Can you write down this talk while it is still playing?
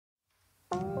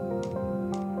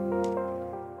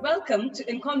welcome to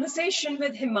In Conversation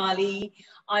with Hemali.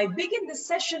 I begin this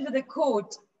session with a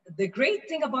quote. The great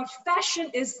thing about fashion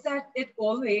is that it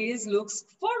always looks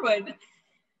forward.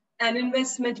 An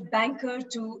investment banker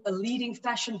to a leading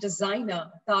fashion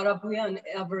designer, Tara Bhuyan,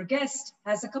 our guest,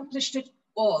 has accomplished it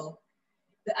all.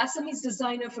 The Assamese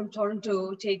designer from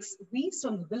Toronto takes weaves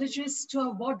from the villages to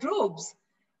her wardrobes.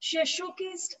 She has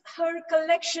showcased her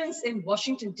collections in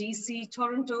Washington, D.C.,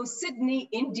 Toronto, Sydney,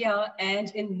 India, and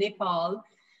in Nepal,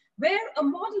 where a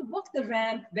model walked the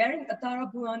ramp wearing a Tara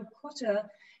Bhuyan quota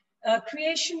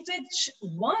creation which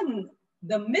won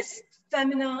the Miss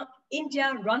Femina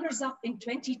India runners-up in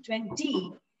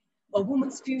 2020, a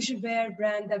women's fusion wear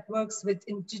brand that works with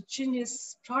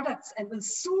indigenous products and will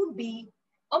soon be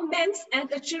a men's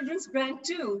and a children's brand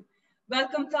too.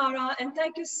 Welcome, Tara, and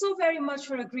thank you so very much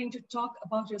for agreeing to talk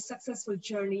about your successful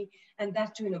journey, and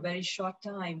that too in a very short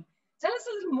time. Tell us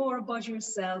a little more about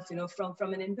yourself,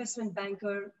 from an investment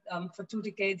banker for 2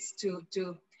 decades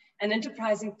to an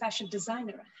enterprising fashion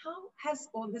designer. How has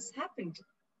all this happened?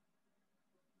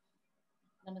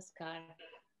 Namaskar.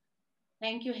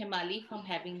 Thank you, Hemali, for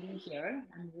having me here.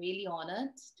 I'm really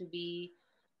honored to be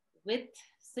with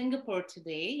Singapore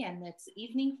today, and it's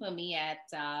evening for me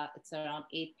it's around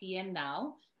 8 p.m.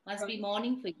 now. Must be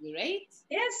morning for you, right?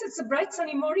 Yes, it's a bright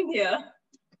sunny morning here.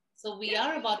 So we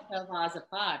are about 12 hours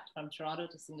apart from Toronto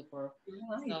to Singapore.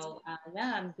 Right. So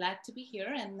yeah, I'm glad to be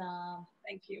here. And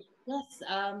thank you. Yes,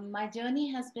 my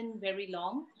journey has been very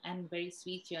long and very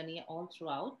sweet journey all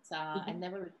throughout. I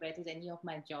never regretted any of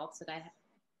my jobs that I have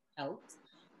held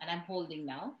and I'm holding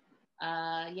now.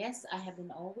 Yes, I have been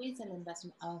always an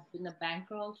investment. I've been a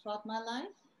banker all throughout my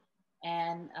life.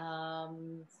 And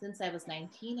since I was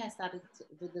 19, I started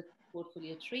with the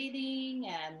portfolio trading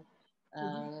and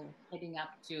heading up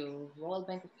to Royal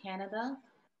Bank of Canada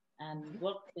and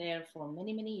worked there for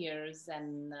many, many years.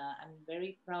 And I'm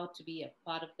very proud to be a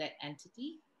part of that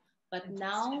entity. But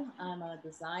now I'm a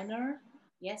designer.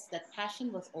 Yes, that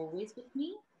passion was always with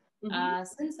me.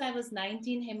 Since I was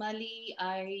 19, Hemali,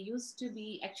 I used to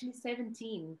be actually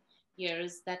 17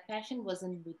 years. That passion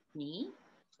wasn't with me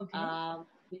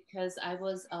because I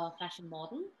was a fashion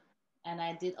model and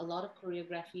I did a lot of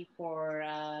choreography for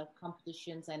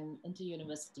competitions and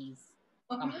inter-universities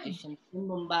competitions in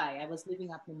Mumbai. I was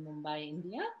living up in Mumbai,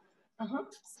 India.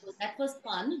 So that was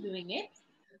fun doing it.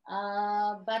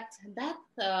 But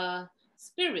that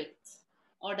spirit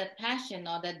or that passion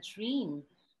or that dream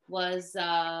was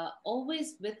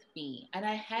always with me, and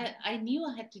I knew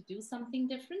I had to do something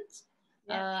different.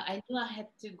 I knew I had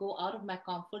to go out of my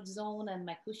comfort zone and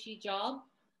my cushy job,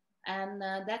 and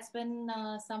that's when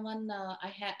I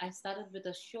started with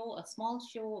a small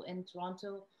show in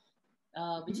Toronto,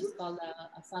 which is called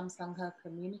Assam Sangha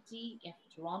Community of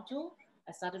Toronto.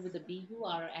 I started with the Bihu,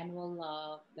 our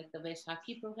annual like the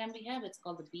Vaishakhi program we have. It's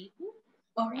called the Bihu,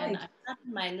 and I started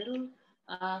my little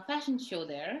fashion show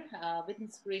there with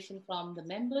inspiration from the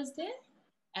members there.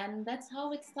 And that's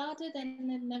how it started,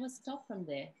 and it never stopped from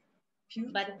there.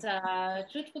 Beautiful. But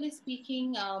truthfully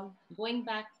speaking, going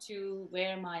back to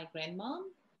where my grandmom,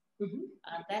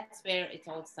 that's where it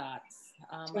all starts.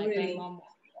 My grandmom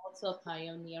was also a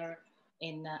pioneer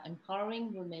in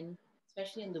empowering women,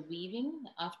 especially in the weaving.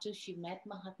 After she met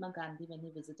Mahatma Gandhi when he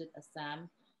visited Assam,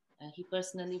 he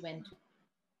personally went to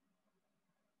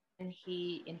and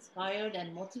he inspired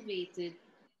and motivated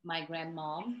my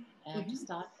grandmom to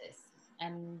start this.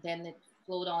 And then it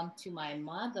flowed on to my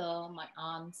mother, my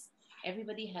aunts.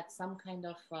 Everybody had some kind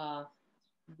of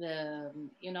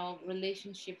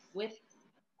relationship with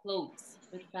clothes,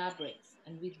 with fabrics,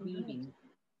 and with weaving.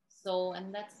 So,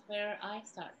 and that's where I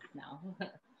started now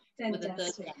with the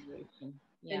third generation.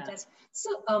 Yeah. Fantastic.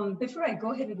 So before I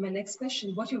go ahead with my next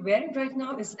question, what you're wearing right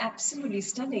now is absolutely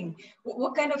stunning.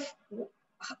 What kind of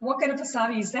a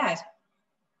sari is that?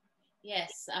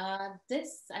 Yes,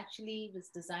 this actually was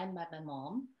designed by my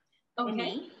mom. Okay.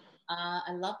 Me.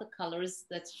 I love the colors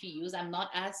that she used. I'm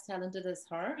not as talented as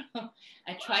her.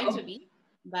 I try to be,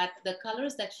 but the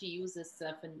colors that she uses,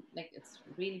 it's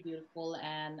really beautiful.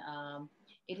 And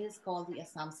it is called the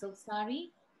Assam silk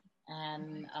sari,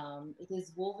 and it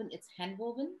is woven. It's hand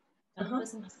woven,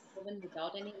 100% hand woven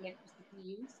without any electricity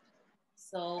used.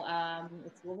 So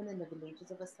it's woven in the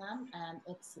villages of Assam, and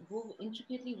it's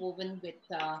intricately woven with.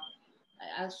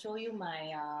 I'll show you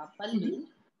my pallu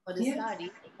for the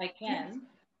sari if I can.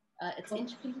 It's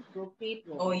intricately brocade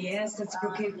woven. Oh yes, that's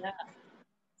brocade. Yeah.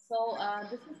 So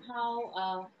this is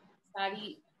how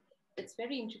sari. It's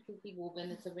very intricately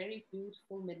woven. It's a very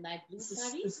beautiful midnight blue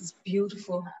sari. This is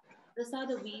beautiful. These are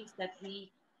the weaves that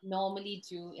we normally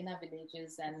do in our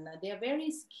villages, and they are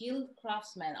very skilled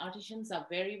craftsmen. Artisans are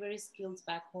very, very skilled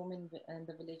back home in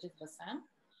the villages of Assam.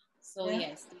 So Yeah.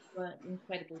 yes, they do an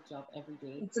incredible job every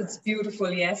day for It's us.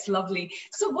 beautiful, yes, lovely.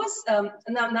 So was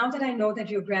now that I know that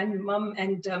your grandmom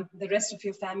and the rest of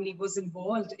your family was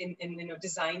involved in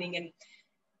designing and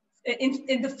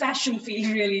in the fashion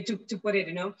field, really, to put it,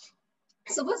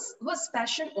 So was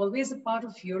fashion always a part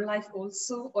of your life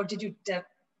also, or did you,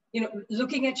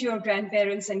 looking at your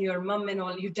grandparents and your mom and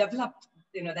all, you developed,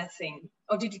 that thing,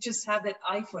 or did you just have that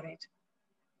eye for it?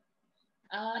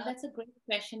 That's a great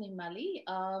question, Hemali.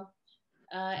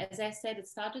 As I said,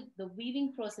 the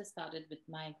weaving process started with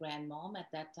my grandmom. At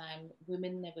that time,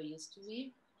 women never used to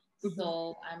weave. Mhm.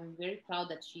 So I'm very proud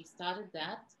that she started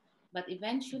that. But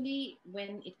eventually,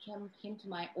 when it came to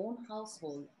my own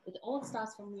household, it all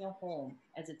starts from your home,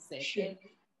 as it says. Sure.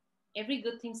 Every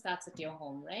good thing starts at your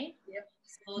home, right? Yep.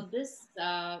 So this,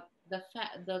 the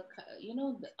fact, the you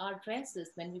know, our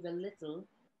dresses when we were little,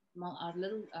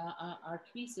 our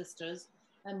three sisters,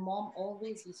 my mom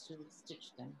always used to stitch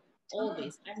them, Ah,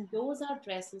 always. And those are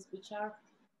dresses which are,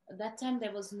 at that time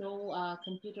there was no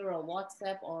computer or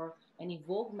WhatsApp or any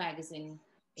Vogue magazine,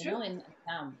 true. in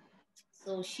Assam.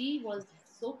 So she was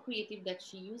so creative that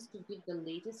she used to give the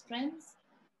latest trends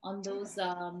on those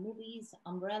movies,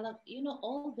 umbrella,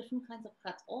 all different kinds of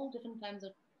cuts, all different kinds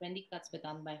of trendy cuts were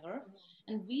done by her.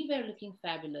 And we were looking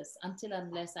fabulous until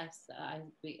unless I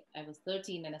was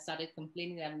 13 and I started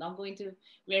complaining that I'm not going to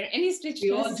wear any stitched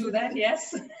We all do dresses. that,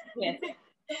 yes. Yes.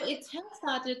 So it has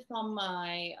started from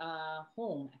my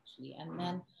home actually, and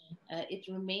then it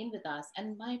remained with us.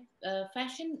 And my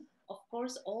fashion, of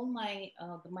course, all my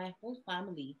whole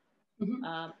family. Mhm.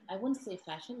 I wouldn't say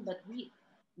fashion, but we.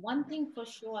 One thing for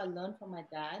sure I learned from my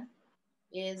dad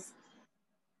is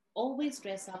always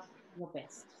dress up your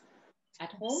best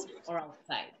at home or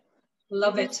outside. You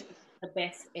Love will it. feel the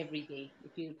best every day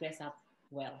if you dress up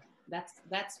well.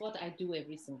 That's what I do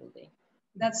every single day.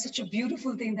 That's such a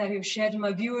beautiful thing that you've shared.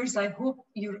 My viewers, I hope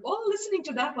you're all listening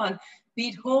to that one. Be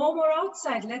it home or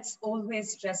outside, let's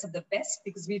always dress up the best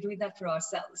because we're doing that for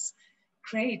ourselves.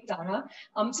 Great, Tara.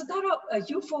 So Tara,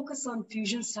 you focus on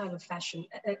fusion style of fashion.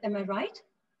 Am I right?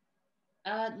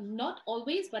 Not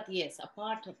always, but yes, a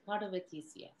part of it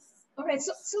is yes. All right.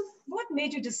 So, Yes. so what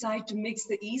made you decide to mix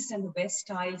the East and the West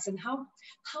styles, and how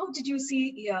did you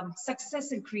see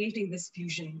success in creating this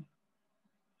fusion?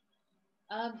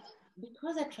 Um,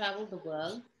 because I traveled the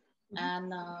world, Mhm.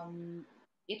 and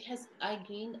I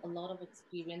gained a lot of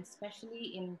experience,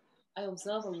 especially I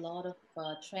observe a lot of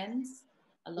trends,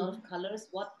 a lot of Mhm. colors,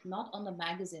 what not on the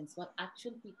magazines, what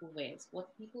actual people wears,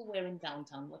 what people wear in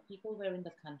downtown, what people wear in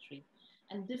the country,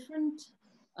 and different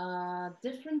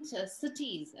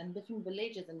cities and different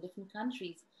villages and different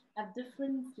countries have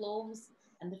different flows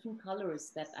and different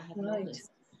colors that I have Right.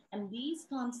 noticed. And these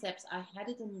concepts, I had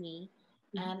it in me,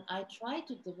 Mhm. and I try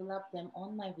to develop them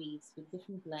on my weaves with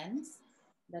different blends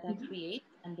that I Mhm. create,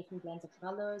 and different blends of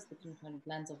colors, different kind of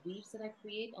blends of weaves that I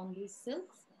create on these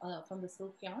silks from the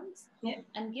silk yarns, Yeah.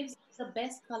 and gives the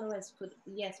best color as could.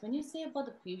 Yes, when you say about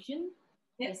the fusion,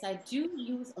 Yeah. yes, I do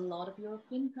use a lot of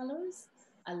European colors.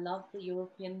 I love the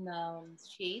European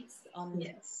shades on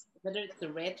Yes. whether it's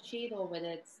the red shade or whether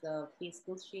it's the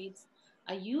pastel shades.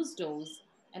 I use those,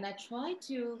 and I try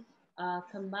to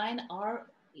combine our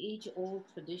age-old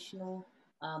traditional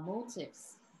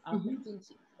motifs, our Mhm.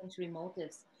 15th century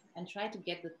motifs, and try to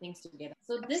get the things together.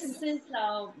 So Absolutely.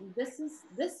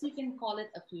 this you can call it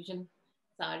a fusion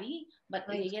sari, but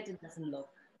Right. yet it doesn't look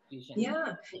fusion.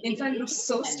 Yeah. In It, fact, it it looks looks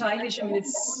so trendy, but stylish. I mean, all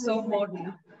it's so modern.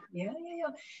 modern. Yeah. Yeah.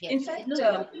 Yeah. Yes, In it fact, looks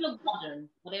it should look modern.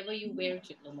 Whatever you wear, it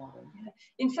should look modern. yeah.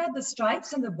 In fact, the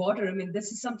stripes on the border, I mean,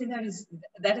 this is something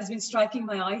that has been striking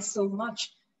my eye so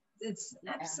much. It's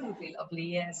Yeah, absolutely lovely,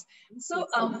 yes. So,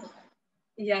 it's so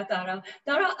yeah, Tara.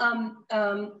 Tara,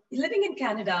 living in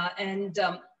Canada and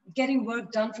getting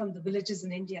work done from the villages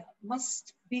in India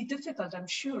must be difficult, I'm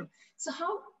sure. So,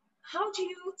 how do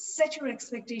you set your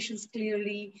expectations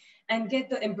clearly and get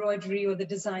the embroidery or the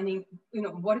designing,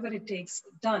 whatever it takes,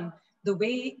 done the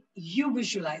way you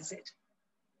visualize it?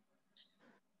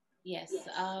 yes.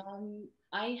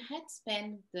 I had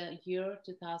spent the year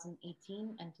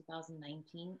 2018 and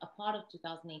 2019, a part of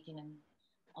 2018 and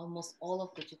almost all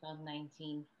of the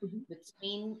 2019 Mhm.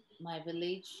 between my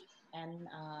village and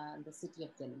the city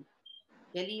of Delhi.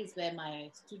 Delhi is where my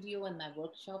studio and my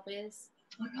workshop is.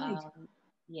 All right. Um,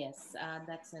 yes,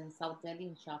 that's in South Delhi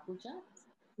in Shahpujat,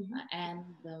 Mhm. and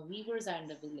the weavers are in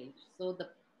the village. So the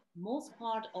most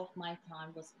part of my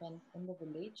time was spent in the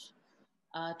village,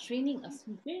 training a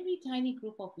very tiny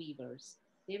group of weavers.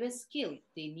 They were skilled.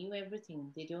 They knew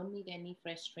everything. They don't need any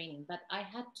fresh training. But I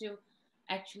had to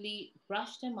actually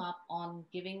brush them up on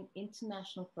giving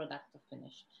international product of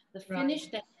finish. The Right. finish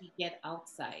that we get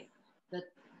outside, that,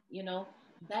 you know,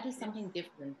 that is Yes. something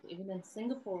different. Even in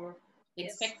Singapore, the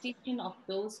Yes. expectation of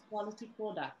those quality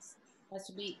products has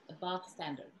to be above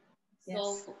standard. Yes.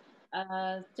 So,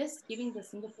 just giving the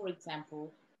Singapore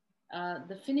example,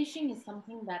 the finishing is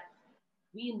something that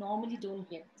we normally don't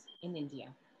get in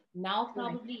India. Now, Right.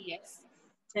 probably yes,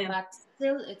 Yeah. but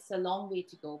still, it's a long way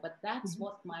to go. But that's Mhm.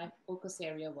 what my focus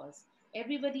area was.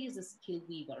 Everybody is a skilled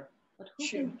weaver, but who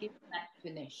True. can give that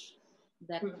finish,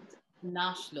 that Mm.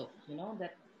 nash look, that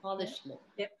Yeah. polished look?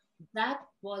 Yep. That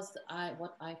was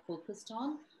what I focused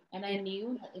on. And I Yeah.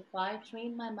 knew that if I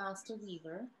train my master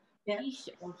weaver, Yeah.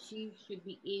 or she should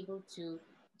be able to,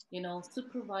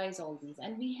 supervise all these.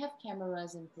 And we have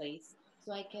cameras in place,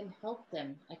 so I can help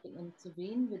them. I can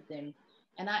intervene with them.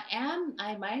 And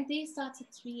my day starts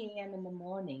at 3 a.m. in the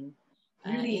morning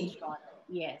in Really. Toronto.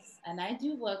 Yes. And I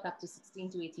do work up to 16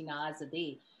 to 18 hours a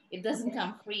day. It doesn't Okay.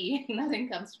 come free. Nothing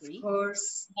comes Of free.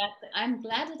 course. But I'm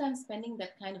glad that I'm spending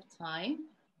that kind of time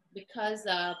because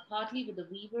partly with the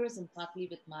weavers and partly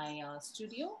with my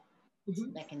studio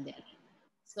Mhm. back in Delhi.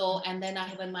 So, and then I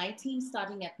have my team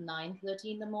starting at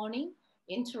 9:30 in the morning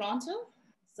in Toronto.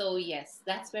 So yes,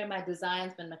 that's where my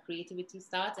designs, when my creativity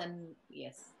starts, and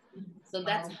yes, so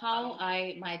that's Wow.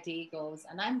 how my day goes,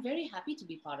 and I'm very happy to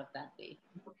be part of that day.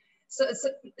 So,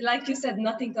 like you said,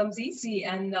 nothing comes easy,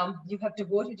 and you have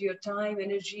devoted your time,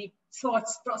 energy,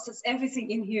 thoughts, process,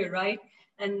 everything in here, right?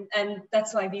 And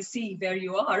that's why we see where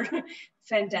you are.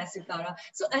 Fantastic, Tara.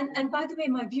 So, and by the way,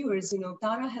 my viewers,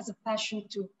 Tara has a passion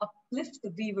to uplift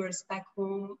the weavers back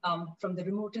home from the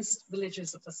remotest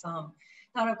villages of Assam.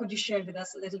 Tara, could you share with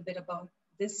us a little bit about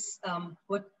this?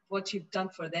 What you've done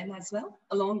for them as well,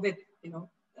 along with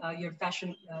your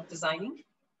fashion designing?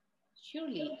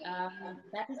 Surely,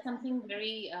 that is something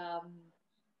very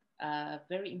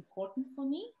important for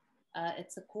me.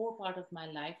 It's a core part of my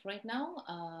life right now.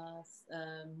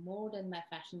 More than my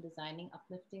fashion designing,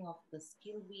 uplifting of the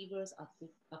skilled weavers,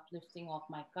 uplifting of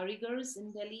my karigars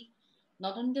in Delhi.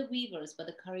 Not only the weavers, but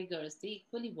the karigars, they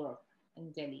equally work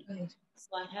in Delhi. Right.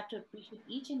 So I have to appreciate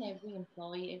each and every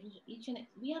employee.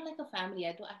 We are like a family.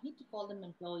 I hate to call them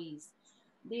employees.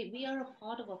 We are a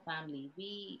part of a family.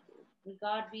 We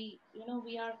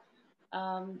are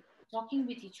um, talking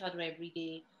with each other every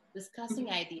day, discussing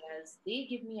Mhm. ideas. They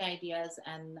give me ideas,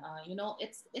 and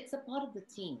it's a part of the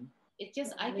team. It's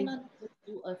just I Right. cannot just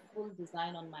do a full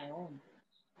design on my own.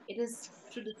 It is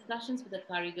through discussions with the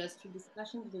carriers, through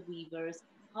discussions with the weavers,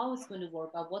 how it's going to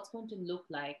work out, what's going to look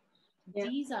like.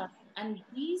 Yeah.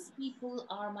 These people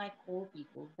are my core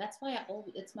people. That's why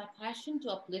it's my passion to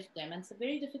uplift them. And it's a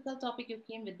very difficult topic you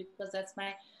came with because that's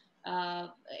my, uh,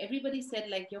 everybody said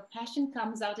like your passion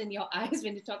comes out in your eyes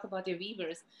when you talk about your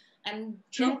weavers. And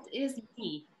True. that is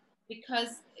me because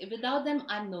without them,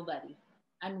 I'm nobody.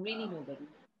 I'm really nobody.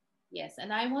 Yes,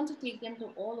 and I want to take them to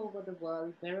all over the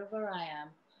world, wherever I am,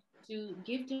 to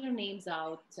give their names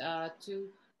out, to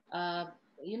uh,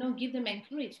 give them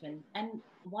encouragement. And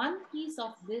one piece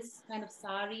of this kind of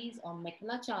saris or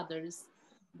mekhala chadars,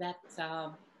 that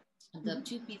the Mhm.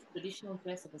 two-piece traditional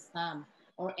dress of Assam,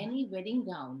 or any wedding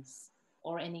gowns,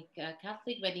 or any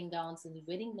Catholic wedding gowns, any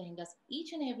wedding lehengas,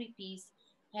 each and every piece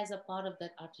has a part of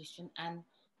that artisan, and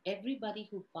everybody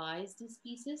who buys these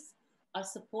pieces are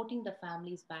supporting the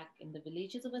families back in the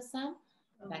villages of Assam,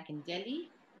 Oh, back in Delhi,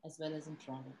 as well as in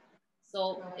Toronto.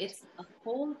 So right. it's a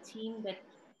whole team that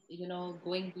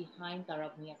going behind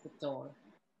Tarabmiya Couture.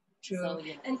 True. So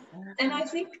yes. And I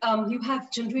think you have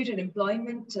generated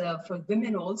employment for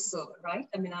women also, right?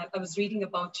 I mean, I was reading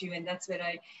about you, and that's where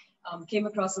I came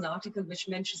across an article which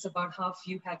mentions about how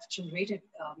you have generated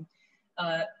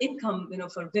income,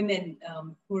 for women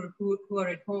who are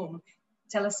at home.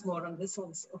 Tell us more on this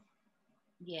also.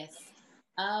 Yes.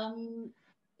 Um,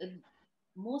 uh,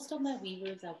 Most of my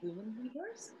weavers are women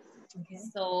weavers. Okay.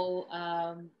 So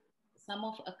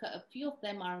a few of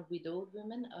them are widowed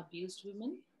women, abused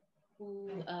women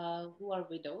who are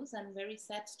widows, and very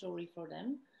sad story for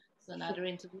them. So another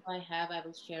interview I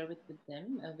will share with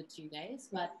them with you guys.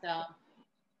 Yeah.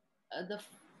 But the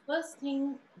first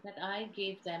thing that I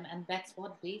gave them, and that's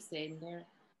what they say in there,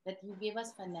 that you gave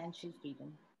us financial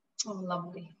freedom. Oh,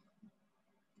 lovely.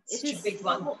 It Such a is big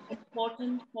one. so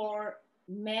important for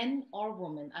men or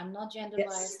women. I'm not gender Yes.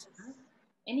 biased here.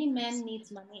 Any man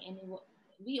needs money.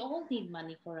 We all need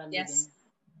money for a living, Yes.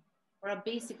 for a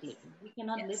basic living. We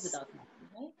cannot live Yes. without money,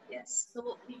 right? Yes.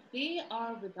 So if they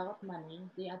are without money,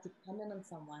 they are dependent on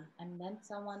someone, and then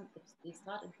someone, if they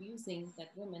start abusing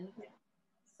that woman,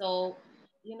 so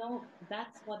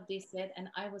that's what they said. And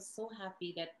I was so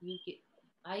happy that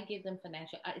I gave them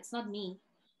financial, it's not me,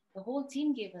 the whole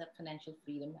team gave them financial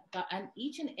freedom. And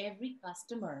each and every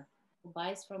customer who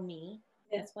buys from me,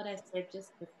 Yeah. that's what I said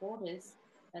just before this,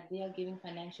 that they are giving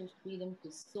financial freedom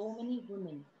to so many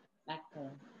women back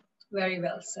home. Very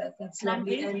well said. That's And I'm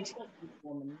lovely. very And proud of these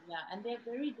women. Yeah. And they're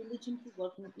very diligently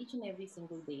working each and every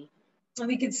single day.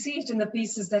 we can see it in the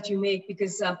pieces that you make,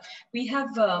 because we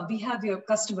have your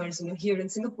customers, here in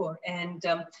Singapore, and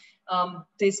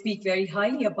they speak very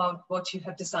highly about what you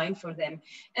have designed for them.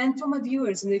 And for my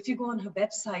viewers, if you go on her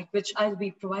website, which I'll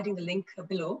be providing the link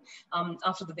below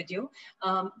after the video,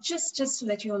 just to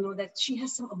let you all know that she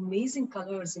has some amazing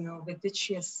colors, with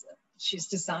which she's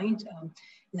designed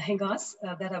lehengas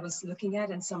that I was looking at,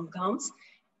 and some gowns.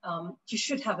 You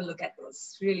should have a look at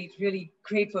those. Really, really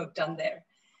great work done there.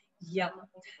 Yeah.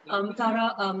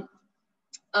 Tara,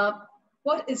 uh,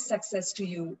 what is success to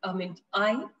you? I mean,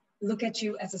 I look at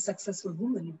you as a successful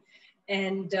woman,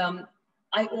 and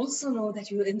I also know that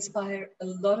you inspire a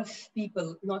lot of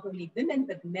people, not only women,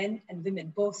 but men and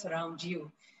women both around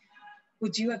you.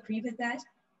 Would you agree with that?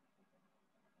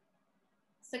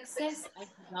 Success, I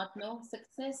do not know.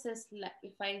 Success is like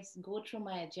if I go through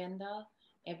my agenda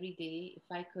every day, if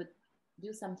I could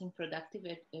do something productive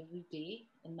every day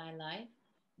in my life,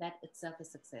 that itself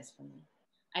is success for me.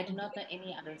 I do not know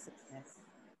any other success.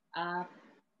 Uh,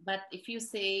 but if you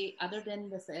say other than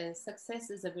this, success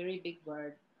is a very big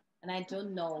word, and I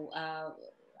don't know.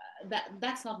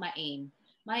 That's not my aim.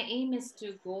 My aim is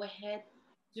to go ahead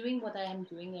doing what I am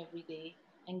doing every day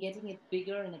and getting it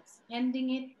bigger and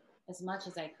expanding it as much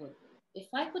as I could. If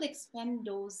I could expand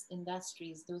those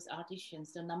industries, those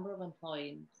artisans, the number of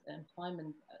employment,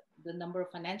 the number of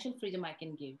financial freedom I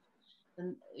can give,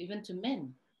 and even to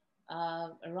men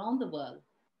around the world,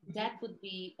 that would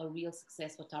be a real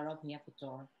success for Tara Bhuyan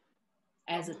Couture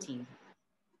as a team.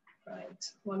 Right,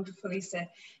 wonderfully said.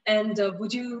 And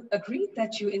would you agree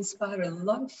that you inspire a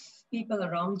lot of people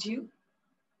around you?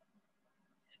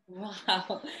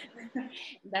 Wow,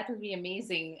 that would be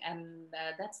amazing, and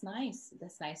that's nice.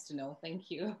 That's nice to know.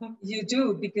 Thank you. You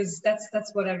do, because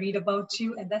that's what I read about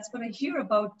you, and that's what I hear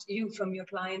about you from your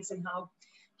clients, and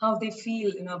how they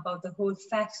feel, about the whole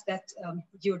fact that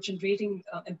you're generating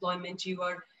employment, you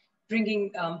are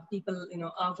bringing people,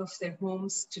 out of their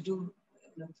homes to do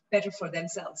better for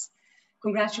themselves.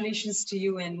 Congratulations to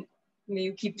you, and may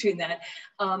you keep doing that.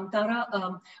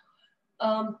 Tara,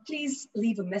 please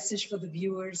leave a message for the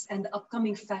viewers and the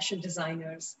upcoming fashion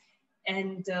designers.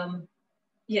 And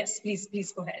yes,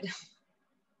 please go ahead.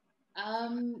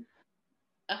 Um,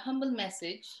 a humble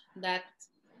message that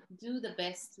do the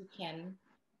best you can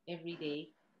every day.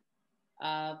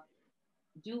 Uh,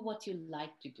 do what you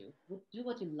like to do. Do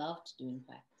what you love to do, in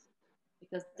fact,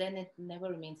 because then it never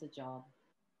remains a job.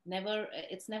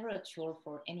 It's never a chore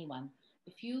for anyone.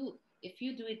 If you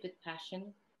do it with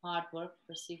passion, hard work,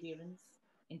 perseverance,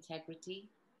 integrity,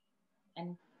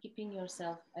 and keeping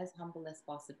yourself as humble as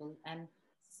possible, and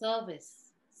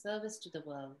service to the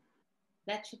world,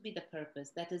 that should be the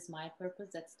purpose. That is my purpose.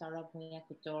 That's Tara Bhuyan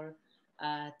Couture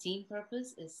team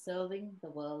purpose, is serving the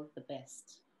world the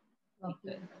best we Okay.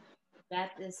 could.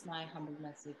 That is my humble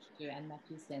message to, and my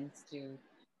 2 cents to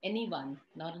anyone,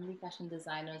 not only fashion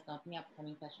designers, not only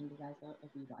upcoming fashion designers, or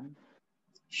everyone.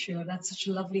 Sure, that's such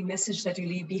a lovely message that you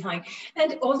leave behind.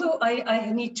 And although I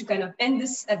need to kind of end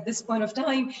this at this point of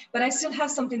time, but I still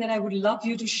have something that I would love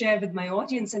you to share with my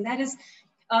audience, and that is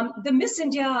the Miss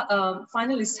India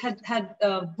finalist had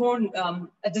born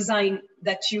a design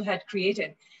that you had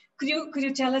created. Could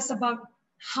you tell us about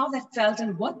how that felt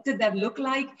and what did that look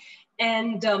like?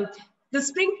 And the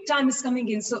springtime is coming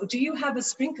in, so do you have a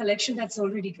spring collection that's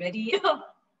already ready? Yeah.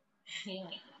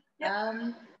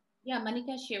 Yeah. Yeah,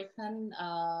 Manika Sherkan,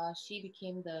 she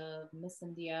became the Miss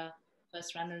India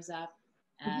first runners up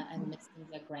and Miss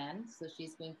India Grand. So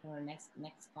she's going for her next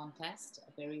contest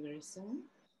very soon.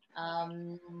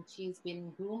 Um, she's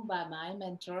been groomed by my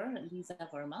mentor, Lisa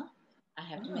Verma. I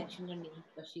have to Oh. mention her name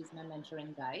because she's my mentor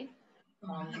and guide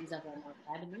All from right. Lisa Verma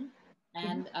Academy.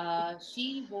 Mhm. And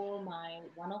she wore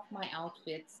one of my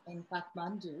outfits in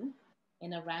Kathmandu,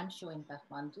 in a ram show in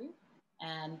Kathmandu.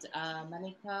 And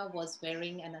Manika was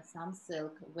wearing an Assam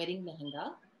silk wedding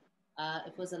lehenga.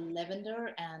 It was a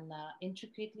lavender and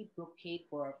intricately brocade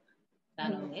work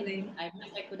done on it. Lovely. I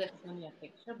wish I could have shown you a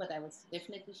picture, but I will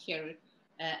definitely share it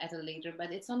at a later.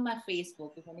 But it's on my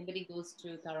Facebook. If anybody goes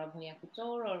to Tara Bhuyan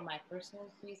Couture or my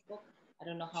personal Facebook, I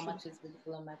don't know how Sure. much is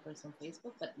visible on my personal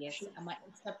Facebook, but yes, Sure. my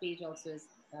Insta page also is,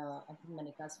 I think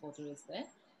Manika's photo is there, All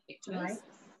right. pictures.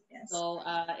 Yes. So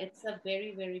it's a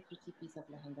very, very pretty piece of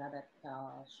lehenga that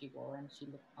she wore, and she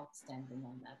looked outstanding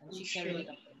on that, and she carried it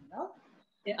up very well.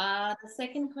 Yeah. The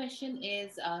second question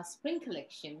is spring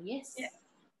collection. Yes.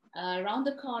 Yeah. Around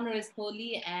the corner is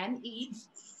Holi and Eid,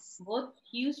 both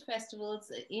huge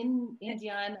festivals in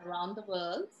India and around the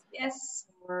world. Yes.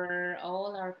 For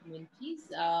all our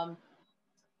communities.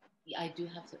 I do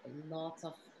have lots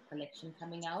of collection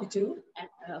coming out. You do? And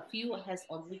a few has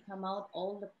already come out,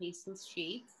 all the pastel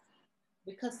shades,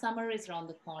 because summer is around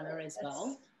the corner as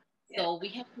well. So we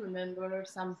have to remember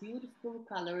some beautiful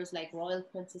colors like Royal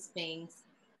Princess pinks,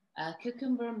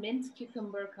 cucumber, mint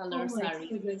cucumber color sari,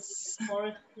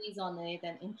 forest trees on it,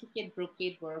 and intricate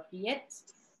brocade work. Yet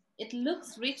it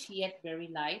looks rich, yet very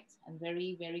light and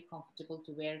very, very comfortable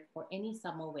to wear for any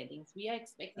summer weddings. We are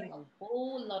expecting a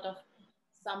whole lot of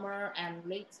summer and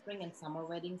late spring and summer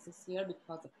weddings this year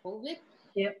because of COVID.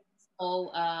 Yep.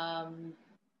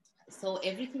 So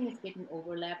everything is getting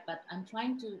overlapped, but I'm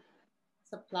trying to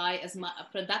supply as much.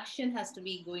 Production has to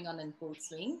be going on in full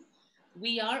swing.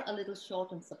 We are a little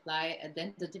short on supply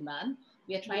than the demand.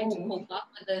 We are trying to cope up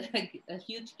with a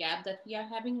huge gap that we are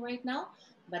having right now,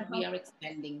 but we are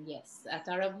expanding. Yes,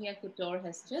 Tara Bhuyan Couture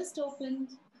has just opened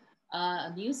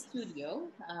a new studio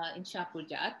in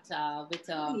Shahpurjat with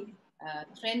a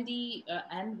trendy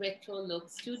and retro look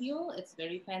studio. It's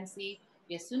very fancy.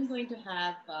 We are soon going to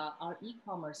have our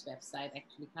e-commerce website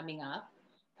actually coming up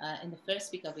in the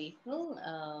first week of April,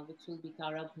 which will be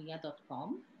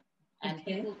tarabhuyan.com. And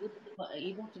people would be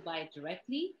able to buy it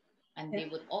directly, and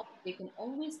they can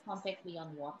always contact me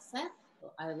on WhatsApp.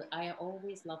 So I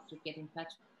always love to get in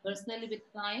touch personally with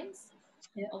clients.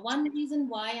 One reason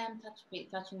why I'm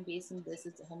touching base in this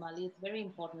is, Hemali, it's very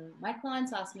important. My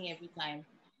clients ask me every time.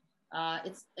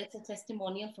 It's a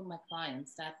testimonial from my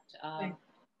clients that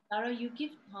Tara, you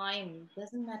give time.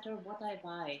 Doesn't matter what I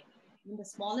buy. From the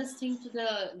smallest thing to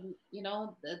the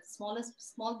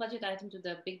small budget item to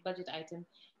the big budget item,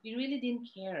 you really didn't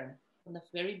care from the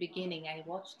very beginning. I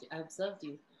observed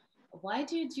you. Why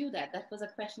do you do that? That was a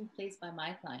question placed by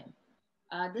my client.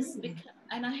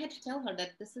 And I had to tell her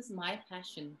that this is my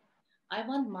passion. I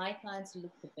want my clients to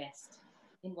look the best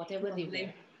in whatever they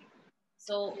wear.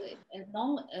 So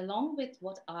along with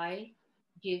what I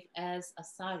give as a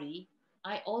sari,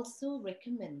 I also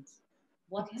recommend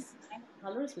what kind of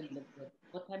colors will look good,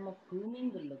 what type of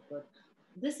grooming will look good.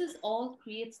 This is all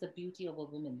creates the beauty of a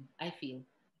woman, I feel,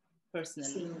 personally.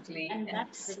 Absolutely. And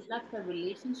that develops a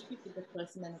relationship with the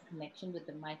person and a connection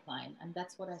with my client. And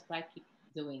that's what I try to keep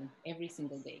doing every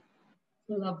single day.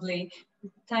 Lovely.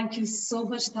 Thank you so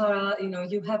much, Tara.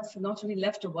 You have not only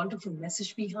left a wonderful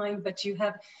message behind, but you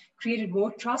have created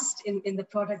more trust in the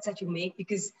products that you make,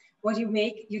 because what you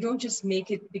make, you don't just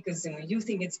make it because you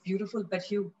think it's beautiful, but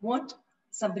you want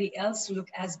somebody else to look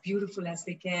as beautiful as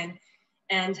they can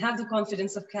and have the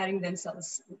confidence of carrying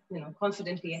themselves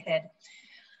confidently ahead.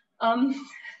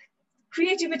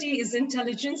 Creativity is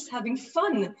intelligence, having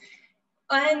fun.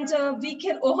 And we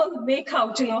can all make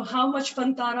out, how much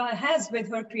fun Tara has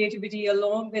with her creativity,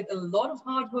 along with a lot of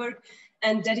hard work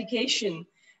and dedication.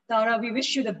 Tara, we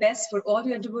wish you the best for all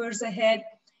your endeavors ahead.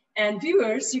 And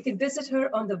viewers, you can visit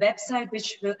her on the website,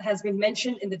 which has been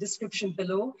mentioned in the description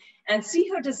below, and see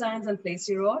her designs and place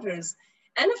your orders.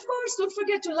 And of course, don't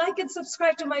forget to like and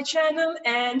subscribe to my channel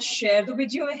and share the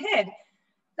video ahead.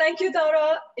 Thank you,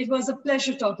 Tara. It was a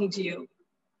pleasure talking to you.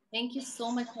 Thank you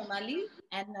so much, Hemali.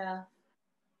 And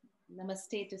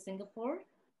namaste to Singapore.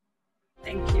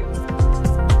 Thank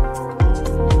you.